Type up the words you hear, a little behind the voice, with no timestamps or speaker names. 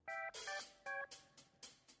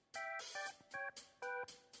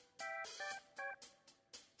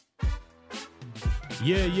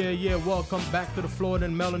Yeah. Welcome back to the Floyd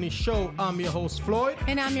and Melanie Show. I'm your host, Floyd.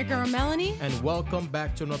 And I'm your girl, Melanie. And welcome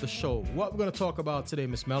back to another show. What we're going to talk about today,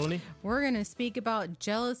 Miss Melanie? We're going to speak about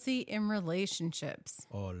jealousy in relationships.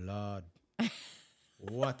 Oh, Lord.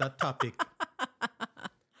 What a topic.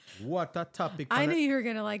 What a topic. I knew you were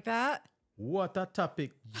going to like that. What a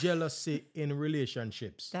topic. Jealousy in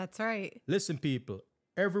relationships. That's right. Listen, people.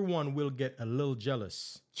 Everyone will get a little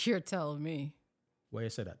jealous. You're telling me. Why you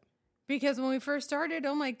say that? Because when we first started,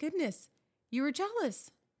 oh my goodness, you were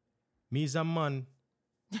jealous. Me's a man.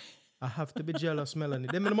 I have to be jealous, Melanie.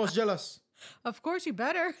 Them the most jealous. Of course, you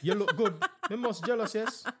better. You look good. The most jealous,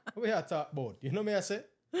 yes. We had talk about. You know me, I say?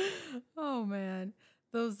 Oh, man.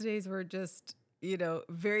 Those days were just,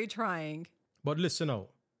 very trying. But listen now.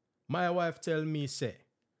 My wife tell me, say,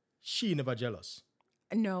 she never jealous.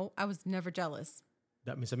 No, I was never jealous.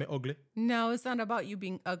 That means I'm ugly. No, it's not about you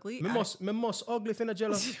being ugly. Me must ugly finna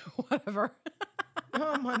jealous. Whatever.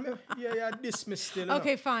 Oh, man. Yeah, this me still.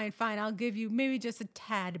 Okay, fine. I'll give you maybe just a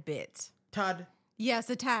tad bit. Tad. Yes,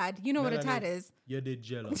 a tad. You know Melanie, what a tad is. You did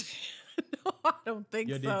jealous. No, I don't think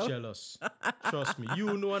You so. did jealous. Trust me.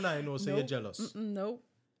 You know and I know, so you're jealous. Nope.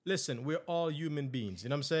 Listen, we're all human beings. You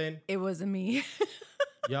know what I'm saying? It wasn't me.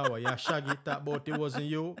 Yeah, shaggy that about it wasn't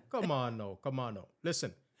you. Come on now.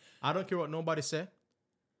 Listen, I don't care what nobody say.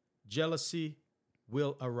 Jealousy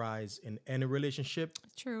will arise in any relationship.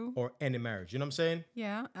 True. Or any marriage. You know what I'm saying?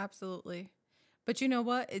 Yeah, absolutely. But you know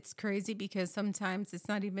what? It's crazy because sometimes it's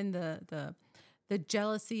not even the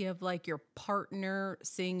jealousy of like your partner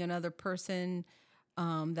seeing another person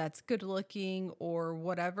that's good looking or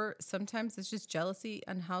whatever. Sometimes it's just jealousy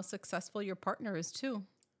on how successful your partner is too.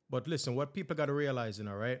 But listen, what people got to realize,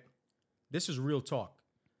 all right? This is real talk.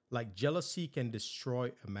 Like jealousy can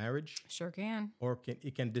destroy a marriage. Sure can. Or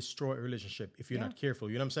it can destroy a relationship if you're not careful.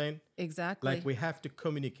 You know what I'm saying? Exactly. Like we have to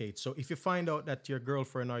communicate. So if you find out that your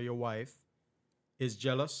girlfriend or your wife is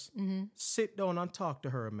jealous, sit down and talk to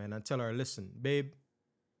her, man, and tell her, listen, babe,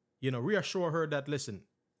 reassure her that, listen,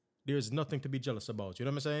 there's nothing to be jealous about. You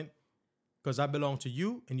know what I'm saying? Because I belong to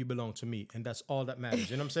you and you belong to me. And that's all that matters.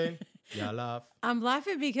 You know what I'm saying? Yeah, I laugh. I'm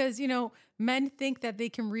laughing because, men think that they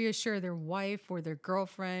can reassure their wife or their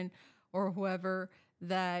girlfriend or whoever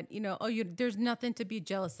that, there's nothing to be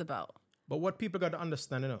jealous about. But what people got to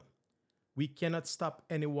understand, we cannot stop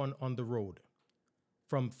anyone on the road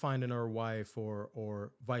from finding our wife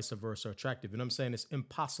or vice versa attractive. You know what I'm saying? It's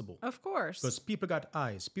impossible. Of course. Because people got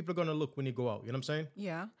eyes. People are going to look when you go out. You know what I'm saying?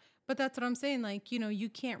 Yeah. But that's what I'm saying. Like, you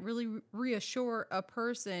can't really reassure a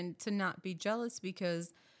person to not be jealous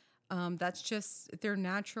because that's just their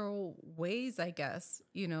natural ways, I guess.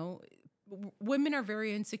 Women are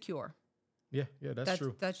very insecure. Yeah, that's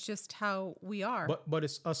true. That's just how we are. But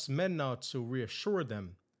it's us men now to reassure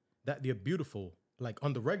them that they're beautiful, like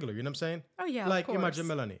on the regular. You know what I'm saying? Oh, yeah, like, of course. imagine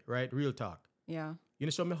Melanie, right? Real talk. Yeah.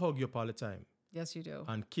 So me hug you up all the time. Yes, you do.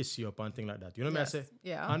 And kiss you up and things like that. You know what Yes. I say?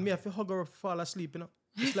 Yeah. And me have to hug her fall asleep,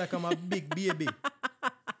 It's like I'm a big baby.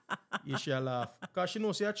 You shall laugh. Because she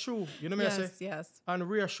knows you're true. You know what I say? Yes. And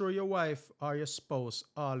reassure your wife or your spouse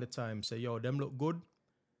all the time. Say, yo, them look good.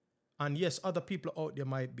 And yes, other people out there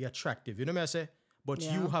might be attractive. You know what I say? But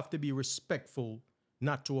you have to be respectful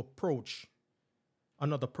not to approach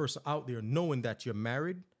another person out there knowing that you're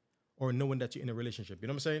married or knowing that you're in a relationship. You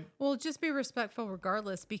know what I'm saying? Well, just be respectful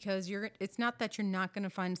regardless because it's not that you're not going to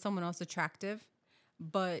find someone else attractive,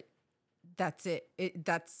 but that's it.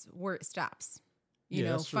 That's where it stops.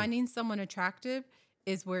 Finding someone attractive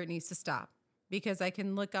is where it needs to stop because I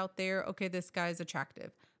can look out there. Okay, this guy's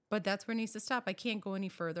attractive, but that's where it needs to stop. I can't go any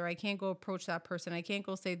further. I can't go approach that person. I can't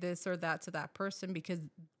go say this or that to that person because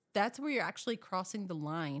that's where you're actually crossing the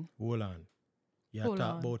line. Hold on. You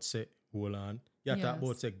talk about say, hold on. You talk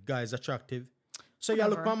about say, guys attractive. So you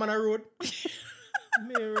look on the road.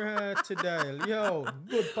 Me right to dial. Yo,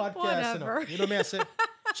 good podcast. You know me I say?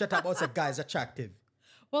 Shut up about say, guys attractive.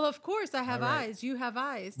 Well, of course, I have eyes. You have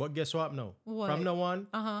eyes. But guess what now? What? From now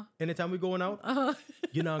on, anytime we going out,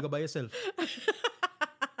 you're not going to go by yourself.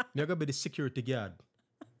 You're going to be the security guard.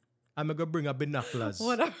 I'm going to bring a binoculars.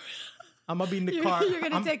 Whatever. I'm going to be in the car. You're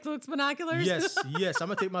going to take Luke's binoculars? Yes. I'm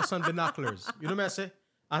going to take my son binoculars. You know what I say?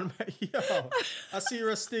 And a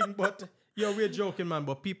serious thing, but we're joking, man.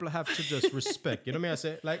 But people have to just respect. You know what I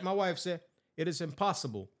say? Like my wife said, it is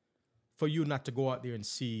impossible for you not to go out there and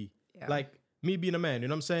see, like, me being a man, you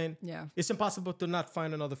know what I'm saying? Yeah. It's impossible to not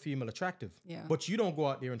find another female attractive. Yeah. But you don't go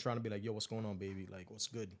out there and trying to be like, yo, what's going on, baby? Like, what's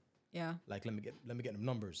good? Yeah. Like, let me get them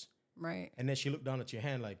numbers. Right. And then she looked down at your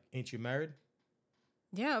hand like, ain't you married?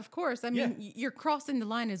 Yeah, of course. I mean, you're crossing the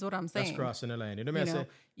line is what I'm saying. That's crossing the line. You know what I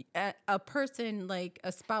say? A person, like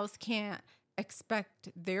a spouse can't expect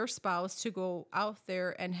their spouse to go out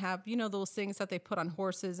there and have, those things that they put on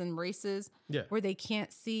horses and races where they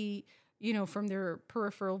can't see, from their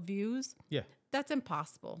peripheral views. Yeah. That's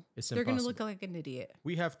impossible. They're going to look like an idiot.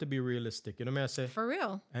 We have to be realistic. You know what I say? For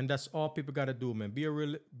real. And that's all people got to do, man.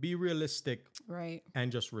 Be realistic. Right.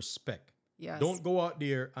 And just respect. Yes. Don't go out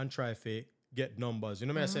there and try to get numbers. You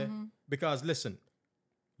know what I say? Because listen,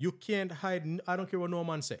 you can't hide. I don't care what no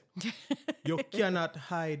man say. You cannot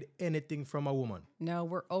hide anything from a woman. No,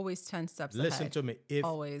 we're always 10 steps Listen ahead. to me. If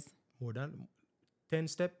always. More than 10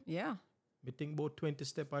 step? Yeah. We think about 20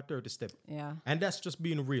 step or 30 step. Yeah. And that's just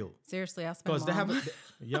being real. Seriously, ask my mom. Because they have,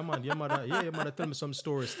 your mother tell me some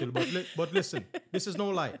stories still. But listen, this is no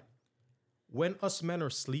lie. When us men are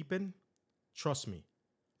sleeping, trust me,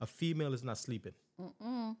 a female is not sleeping.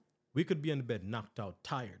 We could be in the bed, knocked out,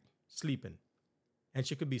 tired, sleeping, and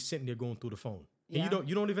she could be sitting there going through the phone. Yeah. And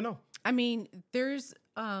you don't even know. I mean, there's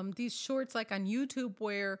these shorts like on YouTube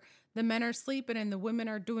where the men are sleeping and the women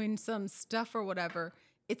are doing some stuff or whatever.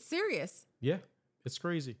 It's serious. Yeah, it's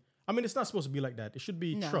crazy. I mean, it's not supposed to be like that. It should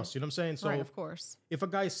be trust. You know what I'm saying? So, right, of course. If a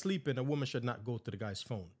guy's sleeping, a woman should not go to the guy's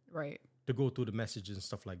phone. Right. To go through the messages and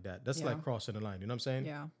stuff like that. That's like crossing the line. You know what I'm saying?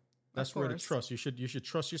 Yeah. That's where the trust. You should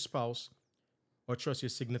trust your spouse or trust your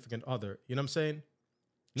significant other. You know what I'm saying?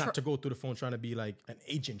 Not to go through the phone trying to be like an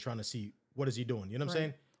agent trying to see what is he doing. You know what I'm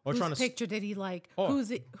saying? Or whose picture did he like?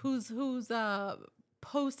 Whose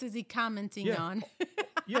post is he commenting on?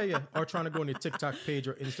 Yeah. Or trying to go on your TikTok page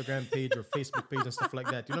or Instagram page or Facebook page and stuff like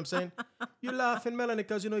that. You know what I'm saying? You're laughing, Melanie,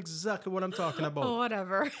 because you know exactly what I'm talking about. Oh,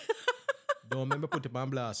 whatever. Don't make me put it on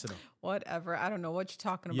blast. You know? Whatever. I don't know what you're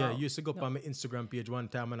talking Yeah, about. you used to go up on my Instagram page one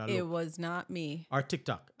time and I looked. It was not me. Or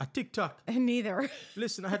TikTok. A TikTok. Neither.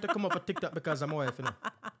 Listen, I had to come off a TikTok because I'm a wife, you know.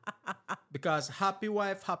 Because happy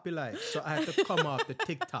wife, happy life. So I had to come off the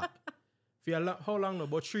TikTok. How long now?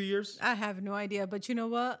 About 3 years? I have no idea. But you know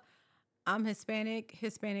what? I'm Hispanic.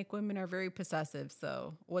 Hispanic women are very possessive.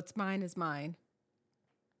 So what's mine is mine.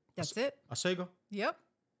 That's it. Asego? Yep.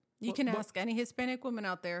 You can ask any Hispanic woman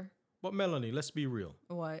out there. But Melanie, let's be real.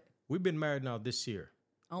 What? We've been married now this year.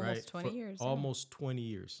 Almost 20 years. Almost 20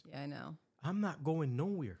 years. Yeah, I know. I'm not going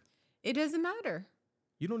nowhere. It doesn't matter.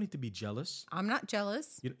 You don't need to be jealous. I'm not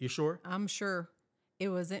jealous. You sure? I'm sure. It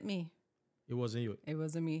wasn't me. It wasn't you. It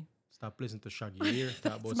wasn't me. Stop listening to Shaggy here.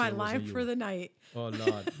 It's my line for the night. Oh,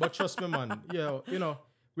 Lord. But trust me, man. Yeah,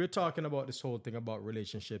 we're talking about this whole thing about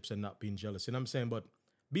relationships and not being jealous. You know what I'm saying? But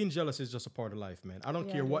being jealous is just a part of life, man. I don't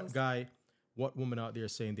care what guy, what woman out there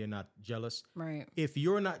saying they're not jealous. Right. If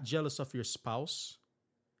you're not jealous of your spouse,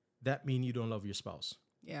 that means you don't love your spouse.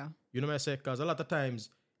 Yeah. You know what I say? Because a lot of times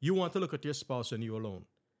you want to look at your spouse and you alone.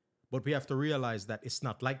 But we have to realize that it's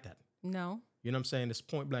not like that. No. You know what I'm saying? It's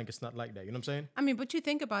point blank. It's not like that. You know what I'm saying? I mean, but you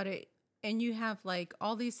think about it, and you have like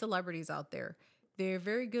all these celebrities out there. They're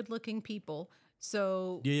very good looking people.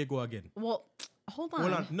 So there you go again. Well, hold on.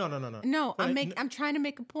 Hold on. No. No, I'm trying to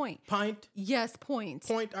make a point. Pint? Yes, point.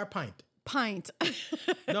 Point or pint? Pint.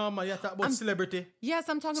 No, man, you're talking about celebrity. Yes,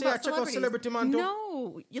 I'm talking about check out celebrity, man.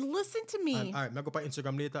 No, you listen to me. All right, I'm go on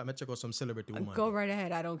Instagram later. I'm check out some celebrity woman. Go right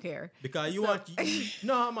ahead. I don't care. Because you want...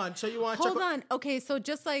 No, man. So you want... Hold on. Okay, so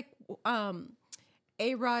just like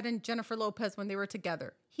A-Rod and Jennifer Lopez when they were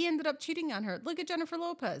together, he ended up cheating on her. Look at Jennifer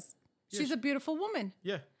Lopez. She's a beautiful woman.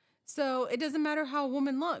 Yeah. So it doesn't matter how a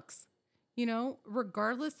woman looks.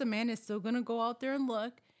 Regardless, the man is still going to go out there and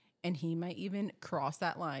look. And he might even cross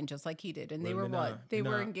that line just like he did. And they were what? They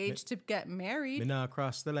were engaged to get married. Me not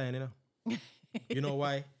cross the line, you know. You know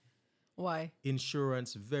why? Why?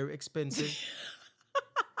 Insurance very expensive.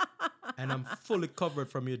 And I'm fully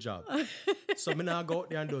covered from your job. So me not go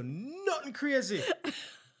out there and do nothing crazy.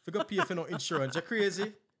 If you go pay for no insurance, you're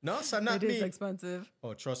crazy. No, so not me. It is expensive.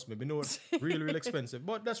 Oh, trust me. Me know it's real, real expensive.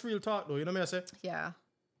 But that's real talk though. You know what I say? Yeah.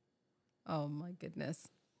 Oh my goodness.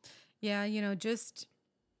 Yeah, just...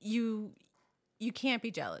 You can't be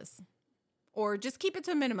jealous, or just keep it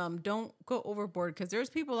to a minimum. Don't go overboard, because there's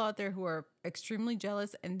people out there who are extremely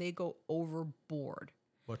jealous and they go overboard.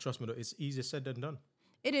 Well, trust me, though, it's easier said than done.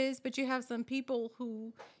 It is, but you have some people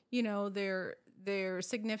who, their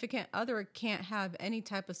significant other can't have any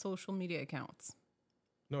type of social media accounts.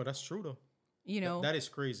 No, that's true though. That is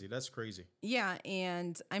crazy. That's crazy. Yeah,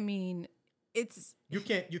 and I mean, it's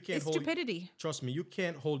it's hold stupidity. Trust me, you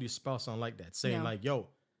can't hold your spouse on like that, saying like, "Yo,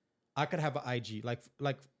 I could have an IG," like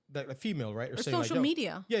a female, right? Or saying social like,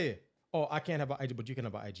 media. Yeah. Oh, I can't have an IG, but you can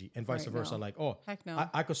have an IG, and vice versa. No. Like, oh, heck no.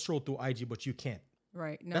 I could stroll through IG, but you can't.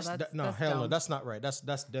 Right. No, that's no. That's not right.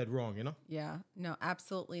 That's dead wrong. Yeah. No,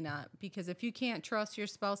 absolutely not. Because if you can't trust your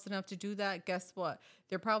spouse enough to do that, guess what?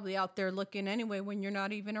 They're probably out there looking anyway when you're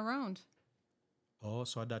not even around. Oh,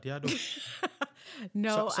 so that you do.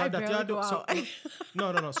 No, so I that barely you do. go So,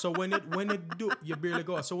 out. no. So when it do, you barely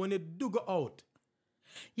go out. So when it do go out.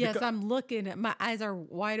 Yes, I'm looking at my eyes are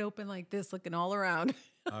wide open like this, looking all around.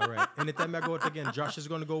 All right. Anytime I go out again, Josh is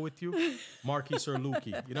gonna go with you, Marquise or Lukey.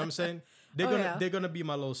 You know what I'm saying? They're gonna be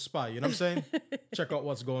my little spy. You know what I'm saying? Check out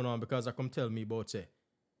what's going on because I come tell me about say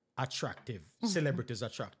attractive celebrities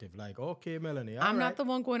attractive. Like, okay, Melanie. I'm not the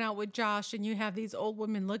one going out with Josh, and you have these old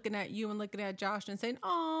women looking at you and looking at Josh and saying,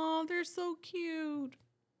 "Oh, they're so cute."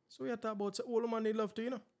 So we are talking about say, old man they love to, you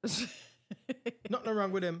know. Nothing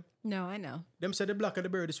wrong with them. No, I know. Them say the blacker the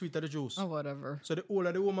berry, the sweeter the juice. Oh, whatever. So the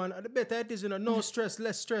older the woman, the better it is, you know. No stress,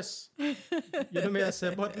 less stress. You know what I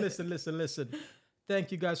say? But listen.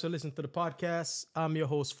 Thank you guys for listening to the podcast. I'm your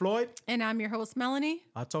host, Floyd. And I'm your host, Melanie.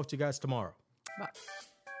 I'll talk to you guys tomorrow. Bye.